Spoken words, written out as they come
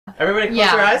Everybody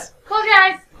close your eyes. Close your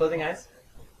eyes. Closing eyes.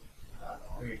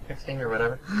 Or you're texting or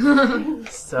whatever.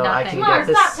 So Nothing. I can Come on, get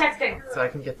this. stop texting. So I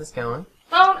can get this going.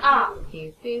 Phone off.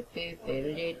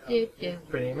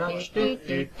 Pretty much. What is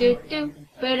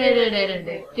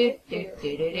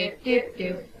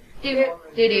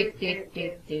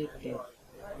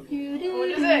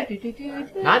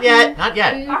it? Not yet. Not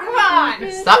yet. Oh, come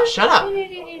on. Stop. Shut up.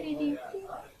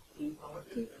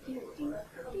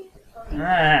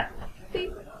 Ah.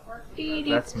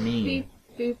 That's me.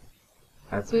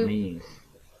 That's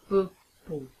me.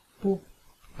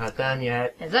 Not done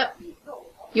yet. Is it?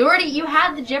 You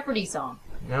had the Jeopardy song.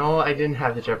 No, I didn't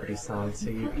have the Jeopardy song, so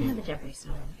you You can. had the Jeopardy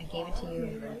song. I gave it to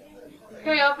you.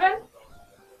 Can we open?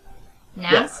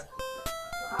 Now? Yes.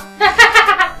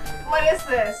 What is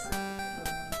this?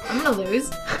 I'm gonna lose.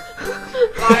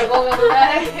 Bible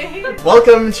buffet.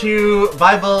 Welcome to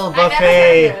Bible I never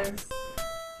Buffet. had this.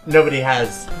 Nobody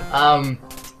has.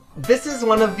 This is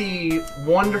one of the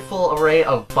wonderful array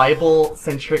of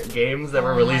Bible-centric games that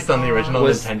were Oh my released on the God. original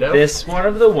Was Nintendo. this one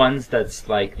of the ones that's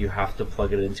like you have to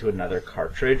plug it into another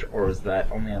cartridge, or is that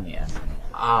only on the S?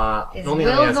 Is only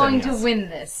on the Will going SNES. to win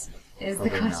this? Is the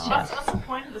Probably question. not. What's the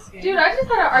point of this game? Dude, I just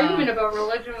had an argument about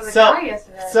religion with a So, guy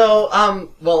yesterday.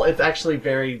 well, it's actually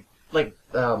very, like,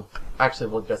 actually,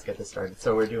 we'll just get this started.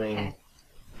 So we're doing... Okay.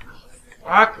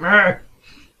 Fuck me!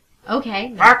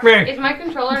 Okay. Fuck me! Is my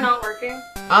controller not working?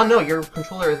 No, your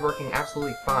controller is working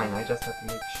absolutely fine. I just have to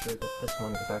make sure that this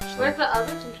one is actually... Where's the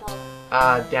other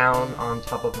controller? down on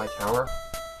top of my tower.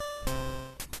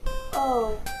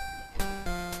 Oh.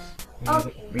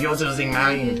 Okay. We're using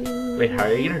mine. Wait, how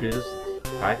are you gonna do this with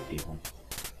 5 people?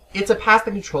 It's a pass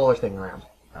the controller thing around.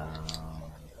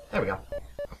 There we go.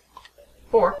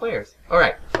 4 players.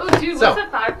 Alright. Oh, dude, So- what's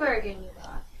the 5-player game you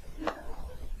got?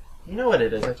 You know what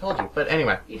it is, I told you. But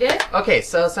anyway. You did? Okay,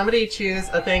 so somebody choose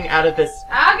a thing out of this...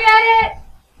 I'll get it!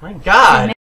 My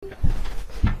god!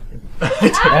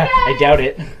 I doubt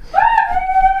it.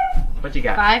 What you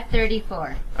got?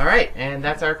 534. Alright, and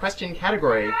that's our question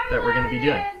category that we're going to be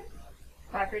doing.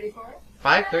 534?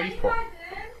 534.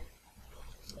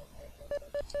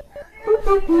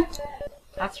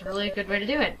 That's really a good way to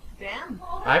do it. Damn.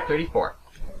 534.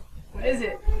 What is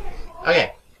it?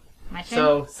 Okay, My turn?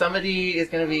 so somebody is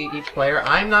going to be each player.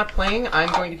 I'm not playing, I'm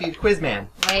going to be the quiz man.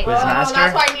 Wait. Quizmaster? Oh,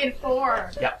 that's why I needed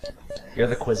 4. Yep. You're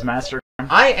the quizmaster.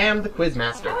 I am the quiz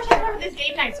master. I wish I remembered these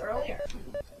game nights earlier.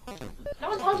 No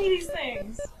one told me these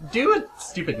things. Do a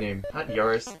stupid name, not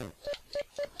yours.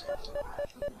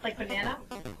 Like banana?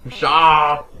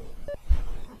 Michal.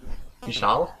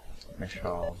 Michal?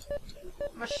 Michelle.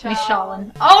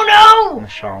 Michelin. Oh no!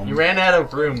 Michelle. You ran out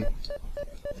of room.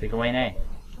 Take away an A.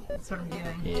 That's what I'm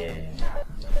doing. Yeah.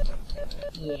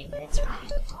 Yeah, that's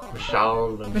right.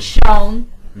 Michal.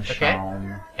 Michelin.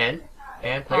 Michelle.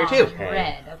 And player Oh, 2. Okay.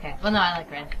 Red. Okay. Well, no, I like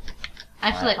red. I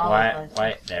actually like all Why? of those.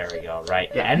 Why? There we go. Right.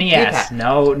 Yeah. NES. D-pad.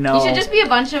 No. No. You should just be a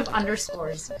bunch of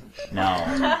underscores.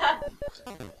 No.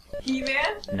 He-Man?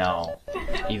 No.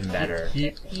 Even better.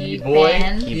 He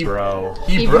man. boy. He bro.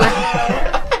 He bro.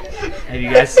 Have you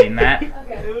guys seen that?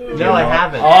 No, I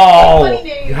haven't. Oh, Funny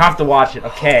name. you have to watch it.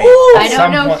 Okay. I At don't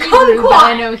some know point- Hebrew, but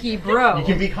I know Hebrew. You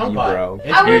can be He Kumquat. bro.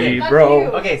 It's I good. He That's bro. you.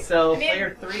 Okay, so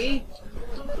player 3.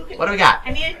 What do we got?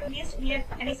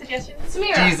 Any suggestions?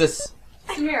 Samira. Jesus.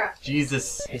 Samira.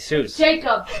 Jesus. Jesus.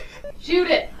 Jacob.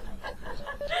 Judith.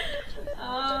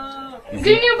 Is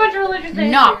Giving he- you a bunch of religious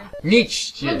names No. here.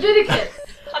 Nietzsche. Leviticus.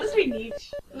 I'll just be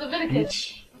Nietzsche. Leviticus.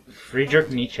 Nietzsche. Friedrich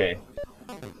Nietzsche.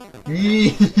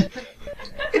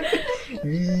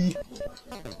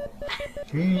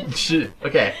 Nietzsche.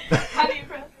 Okay. How do you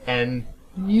press? And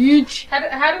Nietzsche.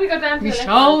 How do we go down to the next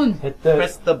one? Michelin. Hit the.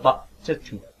 press the button.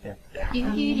 Yeah.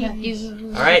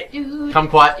 All Alright,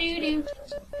 Kumquat.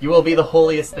 You will be the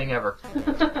holiest thing ever.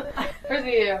 Where's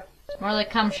the U? More like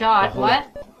cum shot. What?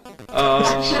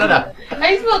 Shut up. How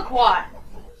do you spell quad?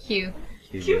 Q.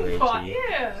 Cute quad. QUAT.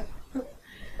 Yeah.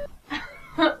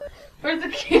 Where's the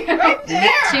Q?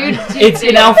 It's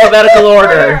in alphabetical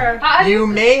order. How do You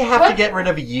may have to What? get rid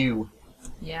of you.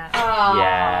 Yeah. Oh.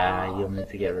 Yeah, you'll need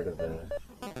to get rid of the.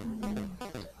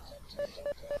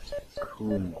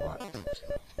 Kumquat.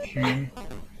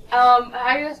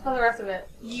 How do you spell the rest of it?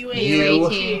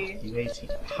 U-A-T. U-A-T.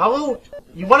 How?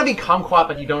 You want to be Kumquat,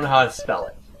 but you don't know how to spell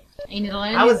it. You need to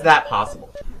learn. How is that possible?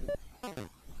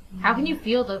 How can you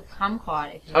feel the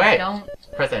kumquat if you Okay. don't?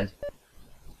 Press end.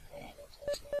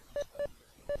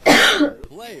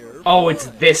 Oh, it's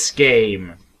this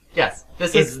game. Yes,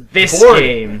 this It's is this board.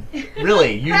 game.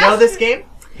 Really? You know this game?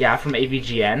 Yeah, from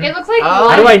AVGN. It looks like Oh.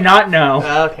 How do I light. not know?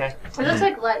 Okay. It looks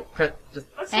like light. Press. Just.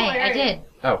 That's Hey, I did.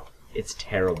 Oh, It's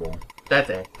terrible. that's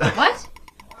it. What?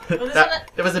 this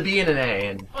There was a B and an A,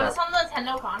 and Was this on the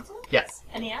Nintendo console? yes,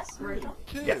 NES? Original?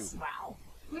 yes. Wow.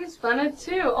 It's fun at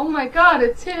 2. Oh my god,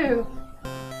 a 2.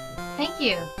 Thank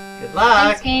you. Good luck.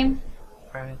 Thanks, game.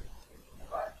 Alright.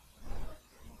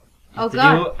 Oh To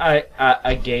god. do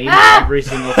a game Ah! every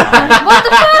single time. What the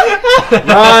fuck?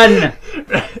 Run!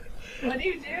 What do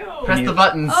you do? Press the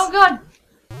buttons. Oh god.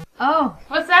 Oh.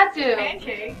 What's that do?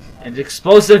 Pancake. An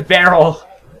explosive barrel.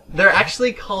 They're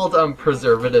actually called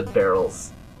preservative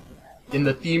barrels, in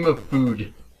the theme of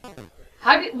food.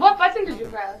 What button did you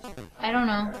press? I don't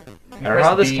know. I don't know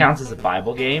how this counts as a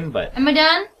Bible game, but Am I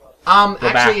done? Go Actually,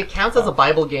 back. it counts as a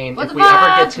Bible game What if the we ever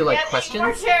fuck? get to like Yeah, questions.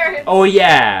 more carrots. oh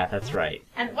yeah, that's right.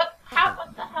 And what the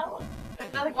hell?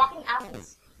 They're like walking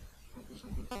apples.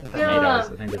 Tomatoes.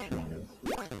 I think they're tomatoes.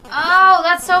 Oh,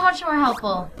 that's so much more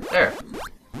helpful. There.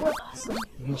 What awesome.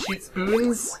 You can shoot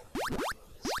spoons.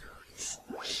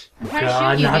 I'm trying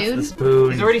God, to shoot not you, the dude.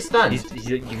 spoon. He's already stunned.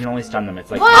 You can only stun them. It's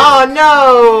like What? Oh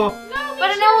no! But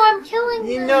I know I'm killing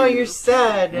You them. know you're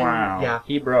sad. and- wow. Yeah.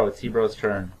 It's Hebro's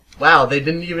turn. Wow, they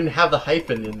didn't even have the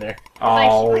hyphen in there.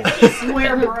 Oh. Like, he's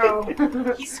square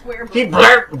bro. He's square bro. He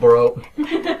blurp, bro.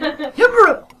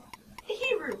 Hebrew.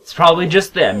 Hebrew. It's probably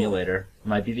just the emulator.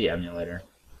 Might be the emulator.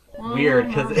 Weird,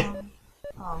 because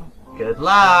Oh. good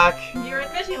luck. You're in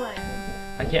Fishyland.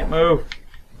 I can't move.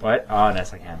 What? Oh,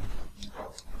 yes, I can.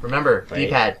 Remember, Wait.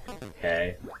 D-pad.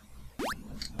 Okay.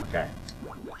 Okay.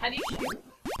 How do you shoot?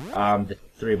 The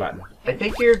 3 button. I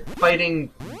think you're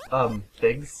fighting,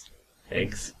 figs.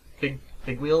 Eggs.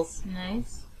 Fig wheels.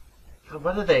 Nice. God,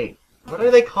 what are they? What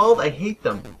are they called? I hate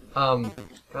them.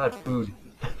 God, food.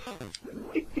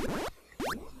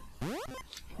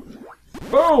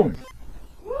 Boom!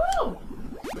 Woo!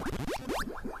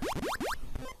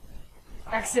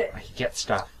 Exit. I can get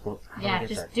stuff. How do I Yeah, get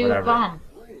just that? do Whatever. a bomb.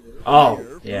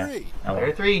 Oh, yeah. Oh, There well.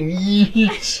 are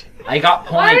 3. I got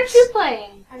Why aren't points. you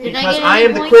playing? Did I Because get I any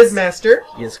am the points? quiz master.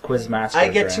 He is Quizmaster. I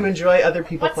get to Graham. enjoy other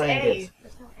people What's playing A? games.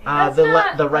 That's The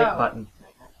not- right oh. button.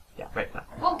 Yeah, right button.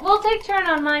 We'll take turn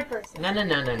on my person.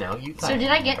 No. You So play. did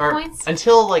I get Or points?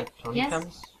 until like Tony Yes.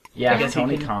 comes? Yeah, I guess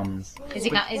Tony he can- comes. Is he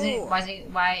not? Is it?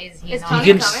 Why is he Is not? Tony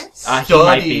He can. coming? He might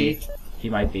Study. be. He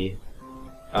might be.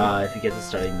 If he gets to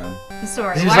studying them.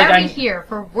 Sorry. He was Why like, are we I'm- here?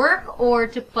 For work or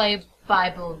to play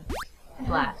Bible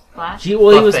Blast? He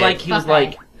was Buffet. like. He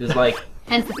was like.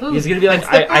 Hence the food. He was gonna be like, It's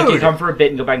the I can food. come for a bit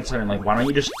and go back and study. I'm like, why don't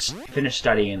you just finish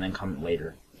studying and then come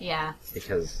later? Yeah.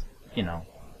 Because, you know,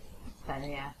 Better,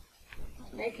 yeah.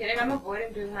 Are you kidding? I'm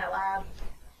avoiding doing my lab.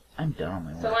 I'm done on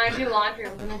my So work. when I do laundry,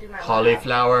 I'm gonna do my lab.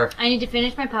 Cauliflower. I need to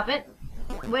finish my puppet.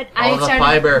 What All the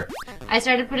fiber. I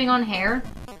started putting on hair,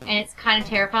 and it's kind of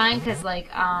terrifying because like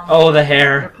Oh, the Your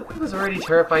hair. puppet was already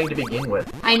terrifying to begin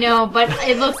with. I know, but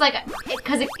it looks like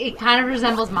because it kind of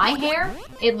resembles my hair.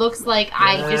 It looks like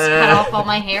I just cut off all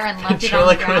my hair and left it on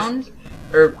the ground.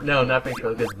 Or no, not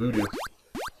ventriloquist, voodoo.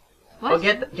 What? Oh,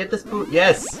 get the spoon.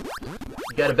 Yes,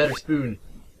 you got a better spoon.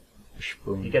 You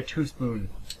Spoon. got 2 spoon,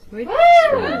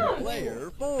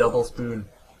 Player 4. double spoon.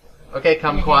 Okay,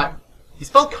 kumquat. You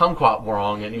spelled kumquat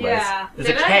wrong, anyways. Yeah. It's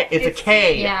Did a I? K. It's a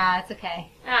K. Yeah, it's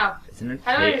okay. Ow. Isn't it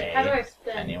How do I K-A?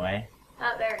 spin? Anyway.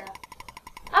 Oh, there we go.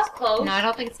 That's close. No, I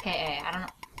don't think it's K-A. I don't know.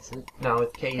 Is it No,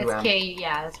 it's K-U-M. It's K.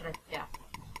 Yeah, that's what. Yeah.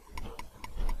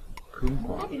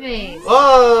 Kumquat? Happy face.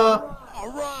 Whoa!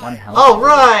 One health. Oh,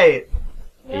 right!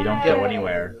 You don't go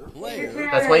anywhere. Player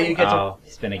That's why you get to... Oh,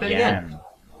 spin again. again.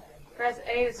 Press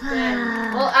A to spin.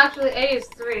 Well, actually, A is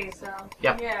 3, so.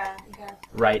 Yep. Yeah, okay.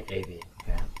 Right, AB.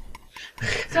 Okay.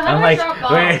 So how I'm do I like, drop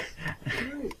balls?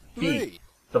 wait. B.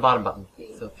 The bottom button.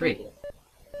 So 3.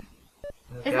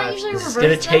 Isn't that usually This is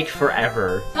reversed? gonna take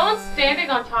forever. Someone's standing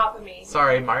on top of me.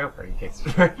 Sorry, Mario Party takes.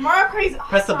 Mario Party's awesome.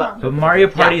 Press the button. But Mario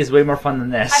Party Yeah. is way more fun than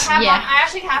this. Yeah. I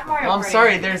actually have Mario Well, I'm Party.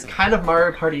 sorry, there's kind of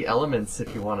Mario Party elements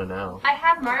if you want to know. I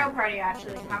have Mario Party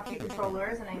actually. I have 2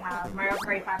 controllers and I have Mario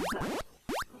Party 5 and 7.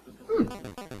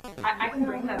 I can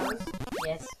bring those.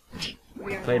 Yes.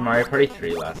 We have Played one. Mario Party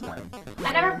 3 last time.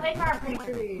 I never played Mario Party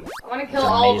 3. I want to It's kill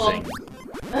all of amazing. them.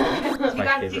 Do you my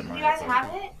guys, favorite do Mario you guys Party.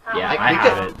 have it? Yeah, I, I we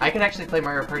have could, it. I can actually play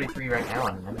Mario Party 3 right now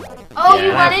on an emulator. Oh, Yeah.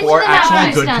 you I run have into 4 them actually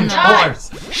after good done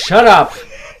controllers. Shut up!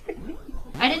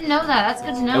 I didn't know that. That's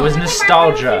good to know. It was Can I play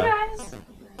Mario Party nostalgia.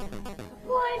 with you guys?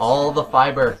 What? All the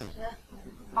fiber.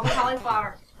 All the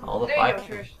cauliflower. All the There you go,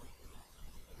 fiber. Trish.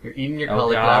 You're eating your Oh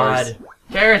cauliflowers. god.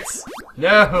 Carrots!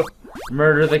 No!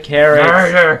 Murder the carrots.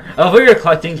 Murder! Oh, we were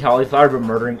collecting cauliflower but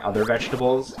murdering other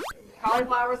vegetables.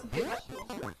 Cauliflower is a good vegetable.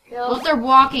 Well, Kill. if they're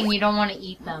walking, you don't want to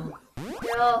eat them.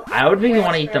 Kill. I would maybe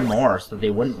want to eat them more so that they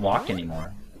wouldn't walk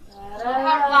anymore.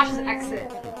 Power Flash's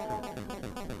exit.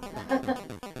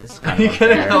 This is kind You of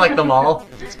gonna unfair. collect them all?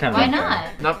 It's kind of Why unfair.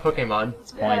 not? Not Pokemon.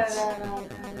 It's points.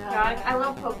 I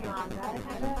love Pokemon.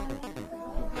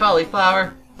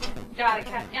 Cauliflower. Gotta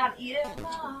eat it.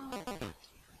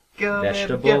 Go, baby,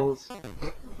 Vegetables.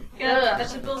 Ugh,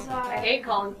 vegetables. I hate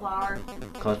cauliflower.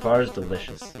 Cauliflower is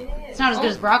delicious. It's not as good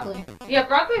as broccoli. Yeah,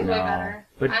 broccoli's way No. better.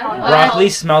 But I don't know. broccoli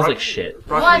smells like shit.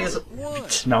 Broccoli What? is...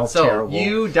 It smells So, terrible.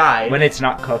 you died, when it's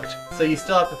not cooked. so you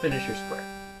still have to finish your square.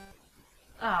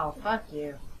 Oh, fuck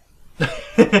you.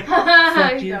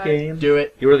 Fuck you, game. Do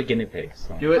it. You were the guinea pig.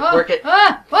 So. Do it. Oh, Work it.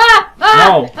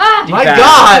 No. My D-pad.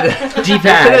 God! D-pad. You're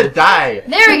gonna die.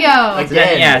 There we go. Again.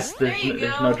 Then yes, There there's, you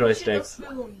there's go. no joysticks.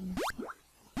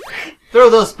 Throw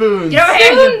those spoons. Get over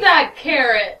here. Spoon that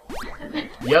carrot.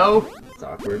 Yo. It's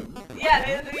awkward. Yeah,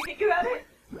 did you think about it?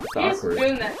 It's You awkward.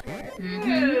 spoon that carrot.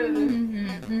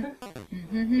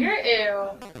 Mm-hmm. You're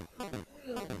ew.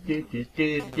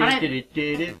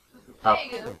 Up.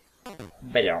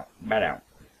 There you go. Ba-down.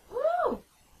 Woo!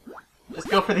 Just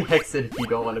go for the exit if you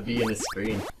don't want to be in the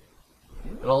screen.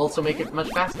 It'll also make it much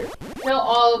faster. Kill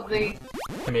all of the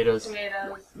Tomatoes.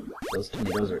 tomatoes. Those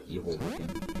tomatoes are evil looking.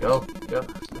 Go. Go.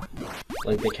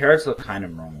 Like the carrots look kind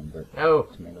of normal, but Oh.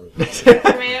 tomatoes.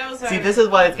 Tomatoes are... See, this is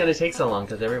why it's gonna take so long,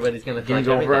 because everybody's gonna Gonna collect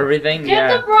go over everything? Get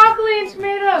Yeah. the broccoli and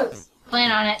tomatoes.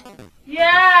 Plan on it.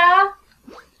 Yeah.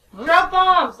 Drop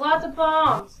bombs. Lots of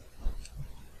bombs.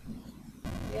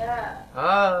 Yeah.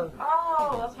 Oh.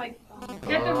 Oh, that's my...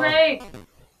 Get the rake.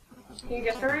 Can you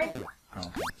get the rake? I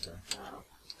don't think so.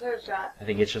 There's a shot. I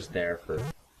think it's just there for,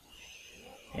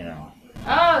 you know.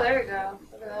 Oh, there we go.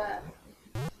 Look at that.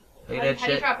 Look at that How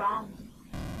do you shit. drop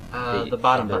bombs? The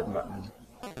bottom button.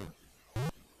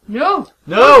 No.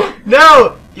 No!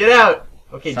 No! Get out!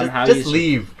 Okay, Somehow just you should-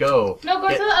 leave. Go. No, go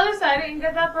Get- to the other side and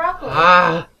get that broccoli.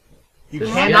 Ah! You This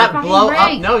is cannot gonna- blow fucking up.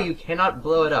 break. No, you cannot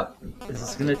blow it up. This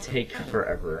is gonna take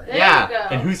forever. There Yeah. you go.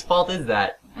 And whose fault is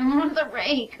that? I want the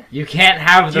rake. You can't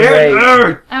have the Get rake.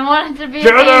 out! I want it to be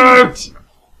Get a thing. out!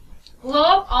 Blow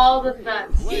up all the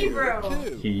vents. He bro.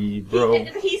 He bro.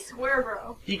 He swear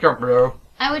bro. Eek bro.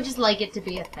 I would just like it to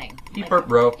be a thing. Eek Like,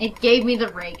 bro. it gave me the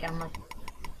rake. I'm like,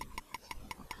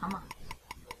 come on.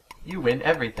 You win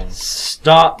everything.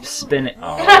 Stop spinning.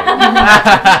 Oh,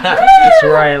 that's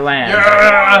where I land.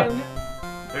 Yeah!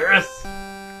 Yes!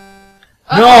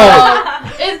 No!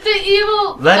 Oh, it's the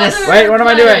evil. Lettuce. other Wait, what am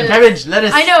I doing? lettuce. Cabbage,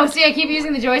 lettuce. I know. See, I keep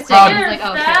using the joystick. Frog. And They're it's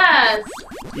like, oh shit. fast.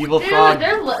 Evil Dude, frog.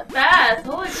 they're fast.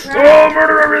 Holy Oh, crap.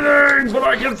 murder everything! But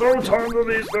I can throw tons of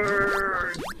these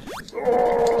things!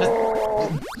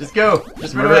 Oh. Just go.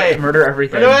 Just run Murder, away. murder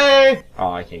everything. Run away!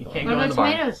 Oh, I can't go. Can't What go in about the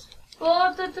barn. tomatoes? Blow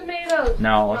up the tomatoes.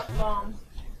 No. Drop bombs.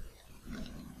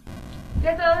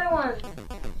 Get the other one.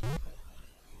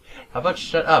 How about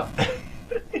shut up?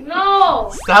 No.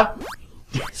 Stop.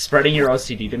 Spreading your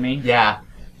OCD to me? Yeah.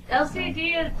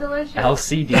 LCD is delicious.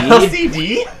 LCD?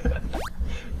 LCD?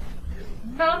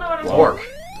 I don't know what I'm Fork.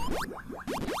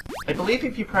 I believe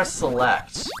if you press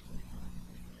select.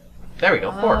 There we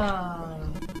go, fork. Oh.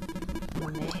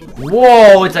 Amazing.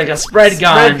 Whoa, it's like a spread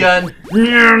gun. Spread gun.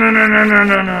 No, no, no, no, no,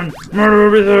 no, no. Murder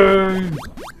everything.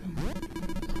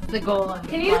 The goal of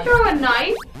Can you life. throw a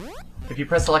knife? If you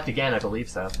press select again, I believe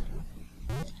so.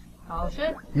 Oh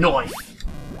shit. Knife.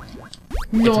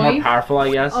 It's more Knife? powerful,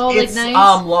 I guess. Oh, like It's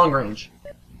knives? long range.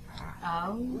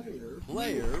 Oh.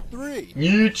 Player 3.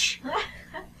 Niche.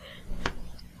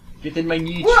 Get in my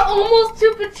niche. We're almost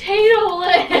to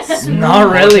potato-less.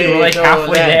 Not really, we're like Potato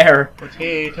halfway land. there.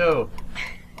 Potato.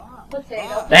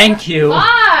 Potato. Thank you.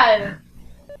 God.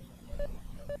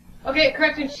 Okay,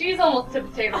 correction. She's almost to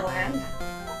potato land.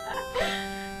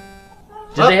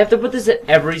 Did they have to put this at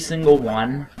every single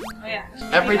one? Oh yeah.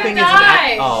 Everything is Die.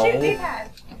 an oh. Shoot D-pad.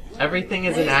 Everything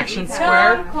is an action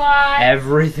square, Tom Clyde.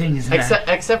 Everything is an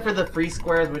except for the 3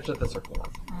 squares, which are the circle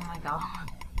ones. Oh my god.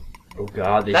 Oh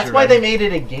god, they That's should why have- they made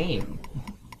it a game.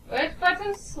 Which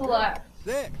button select?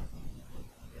 6.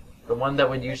 The one that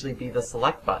would usually be the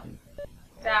select button.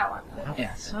 That one.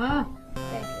 Yes. Ah.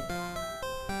 Thank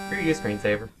you. Here you go,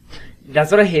 screensaver.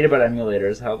 That's what I hate about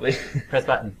emulators, how they... Press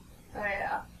button. Oh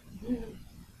yeah.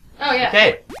 Oh yeah.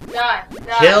 Okay. Die.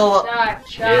 Die. Chill. Die.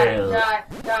 Chill. Die.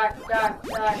 Die. Die.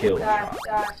 Die. Kill. Die.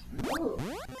 Die. Ooh.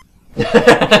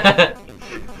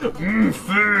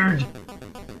 Food.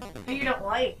 That you don't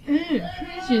like.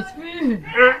 Delicious food.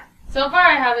 So far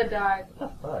I haven't died.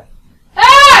 Fuck.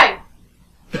 Hey!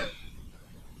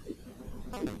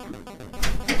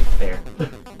 There.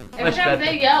 Every Much time better.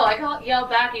 they yell, I can yell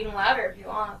back even louder if you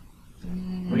want.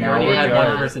 We No, already we had already-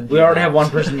 one person. We already have one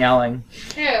person yelling.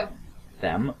 Two.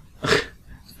 Them. That's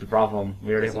the problem.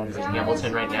 We already have one person yelling.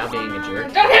 Hamilton right now being a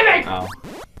jerk. Don't hit me! Oh.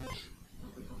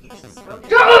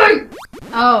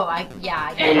 Oh, I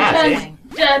get it. Yeah,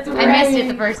 Death I missed it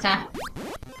the Ray. first time.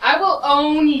 I will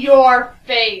own your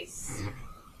face.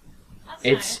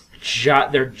 It's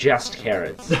they're just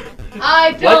carrots.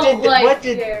 I don't like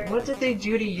carrots. What did they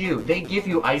do to you? They give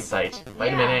you eyesight,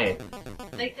 vitamin A.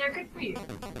 Like, they're good for you.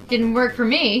 Didn't work for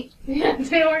me. Yeah,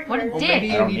 they work What for a me. Well, dick. maybe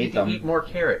I you don't needed eat to them. eat more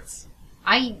carrots.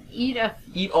 I eat a.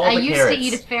 Eat all I the used carrots. to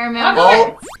eat a fair amount.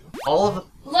 all of the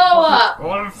Blow up.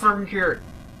 all of the freaking carrot.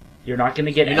 You're not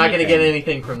gonna get. You're not gonna anything. get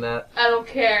anything from that. I don't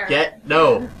care.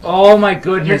 No. Oh my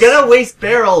goodness. You're gonna waste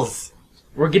barrels.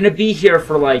 We're gonna be here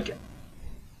for like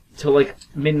till like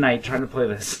midnight trying to play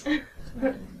this.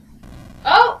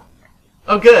 Oh!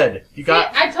 Oh, good. You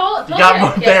got. See, I told You got you more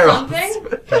I'd get barrels.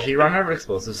 something. Cause you run out of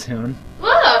explosives soon.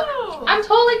 Look! I'm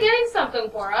totally getting something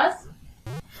for us.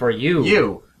 For you.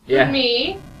 You. Yeah. For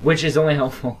me. Which is only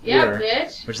helpful Yeah, here.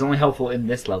 bitch. Which is only helpful in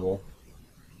this level.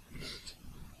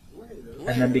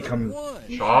 And then become.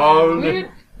 Sean.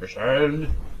 Sean.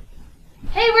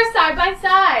 Hey, we're side by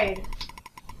side.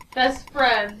 Best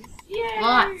friends. Yay!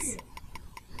 Lots.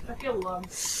 I feel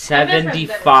loved.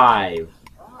 75.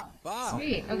 Wow.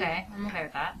 Sweet. Okay, I'm okay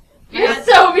with that. You're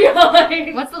so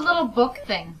behind. What's the little book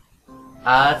thing?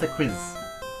 It's a quiz.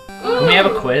 Can we have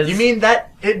a quiz? You mean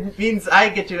that? It means I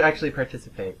get to actually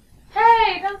participate.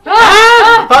 Hey, don't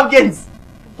Ah! Pumpkins!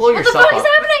 Blow What the yourself fuck is up.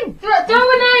 happening? throw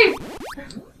a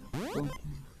knife.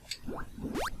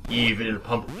 Evil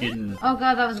pumpkin. Oh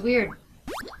god, that was weird.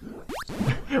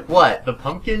 What? The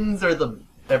pumpkins or the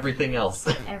everything else?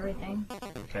 Everything.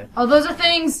 Okay. Oh, those are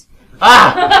things.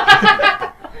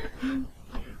 Ah!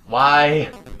 Why?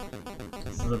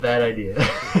 This is a bad idea.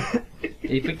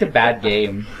 You picked a bad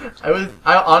game.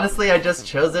 Honestly, I just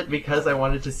chose it because I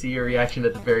wanted to see your reaction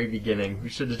at the very beginning. We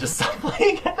should have just stopped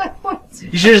playing at that point.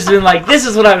 You should have just been like, this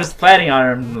is what I was planning on.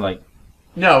 And I'm like,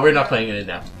 No, we're not playing it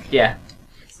now. yeah.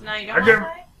 So now you don't want to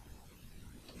play?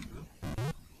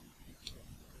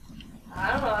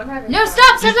 I don't know. I'm having No,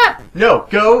 fun. stop! No,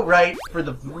 go right for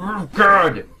the verb of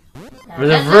God. For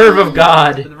the verb of For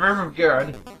God. the verb of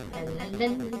God.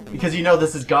 Because you know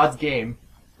this is God's game.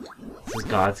 This is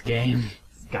God's game.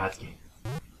 It's God's game.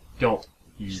 Don't.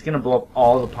 She's gonna blow up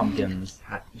all the pumpkins.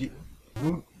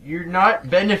 You're not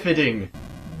benefiting.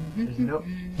 There's no.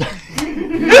 You're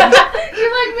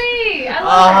like me. I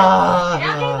love it. Yeah,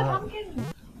 give the pumpkin.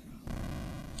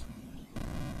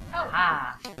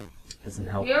 Ah. Doesn't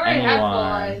help You already had full anyone.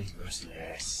 life.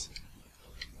 Useless.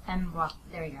 And well,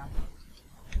 there we go.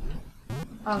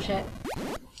 Oh shit.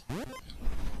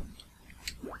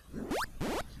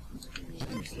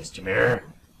 Useless Jameer.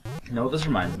 You know what this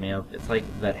reminds me of? It's like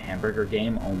that hamburger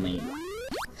game, only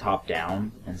top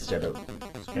down instead of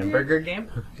Hamburger game?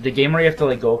 the game where you have to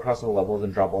like go across the levels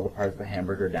and drop all the parts of the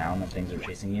hamburger down and things are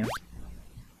chasing you.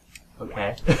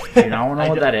 Okay. Do you not know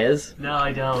what that is? No,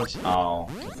 I don't. Oh,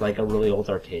 it's like a really old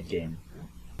arcade game.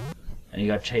 And you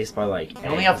got chased by like. I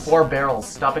only have eggs. 4 barrels.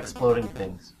 Stop exploding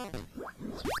things.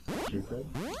 Stupid.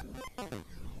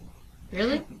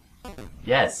 Really?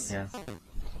 Yes. Yes.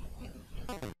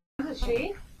 Is it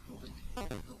she?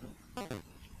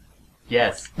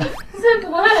 Yes. Since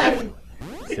when?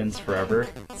 Since forever.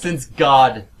 Since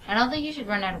God. I don't think you should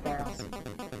run out of barrels.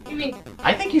 You mean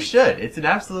I think you should. It's an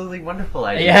absolutely wonderful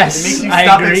idea. Yes, it makes you I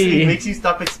stop agree. It makes you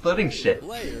stop exploding shit.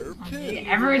 Player two.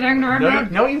 Everything to run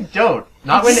out. No, you don't.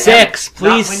 Not when 6, not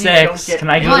please when you don't 6. get- Can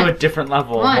I go One. to a different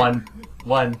level? One.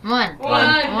 One. One. one?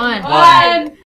 One. One.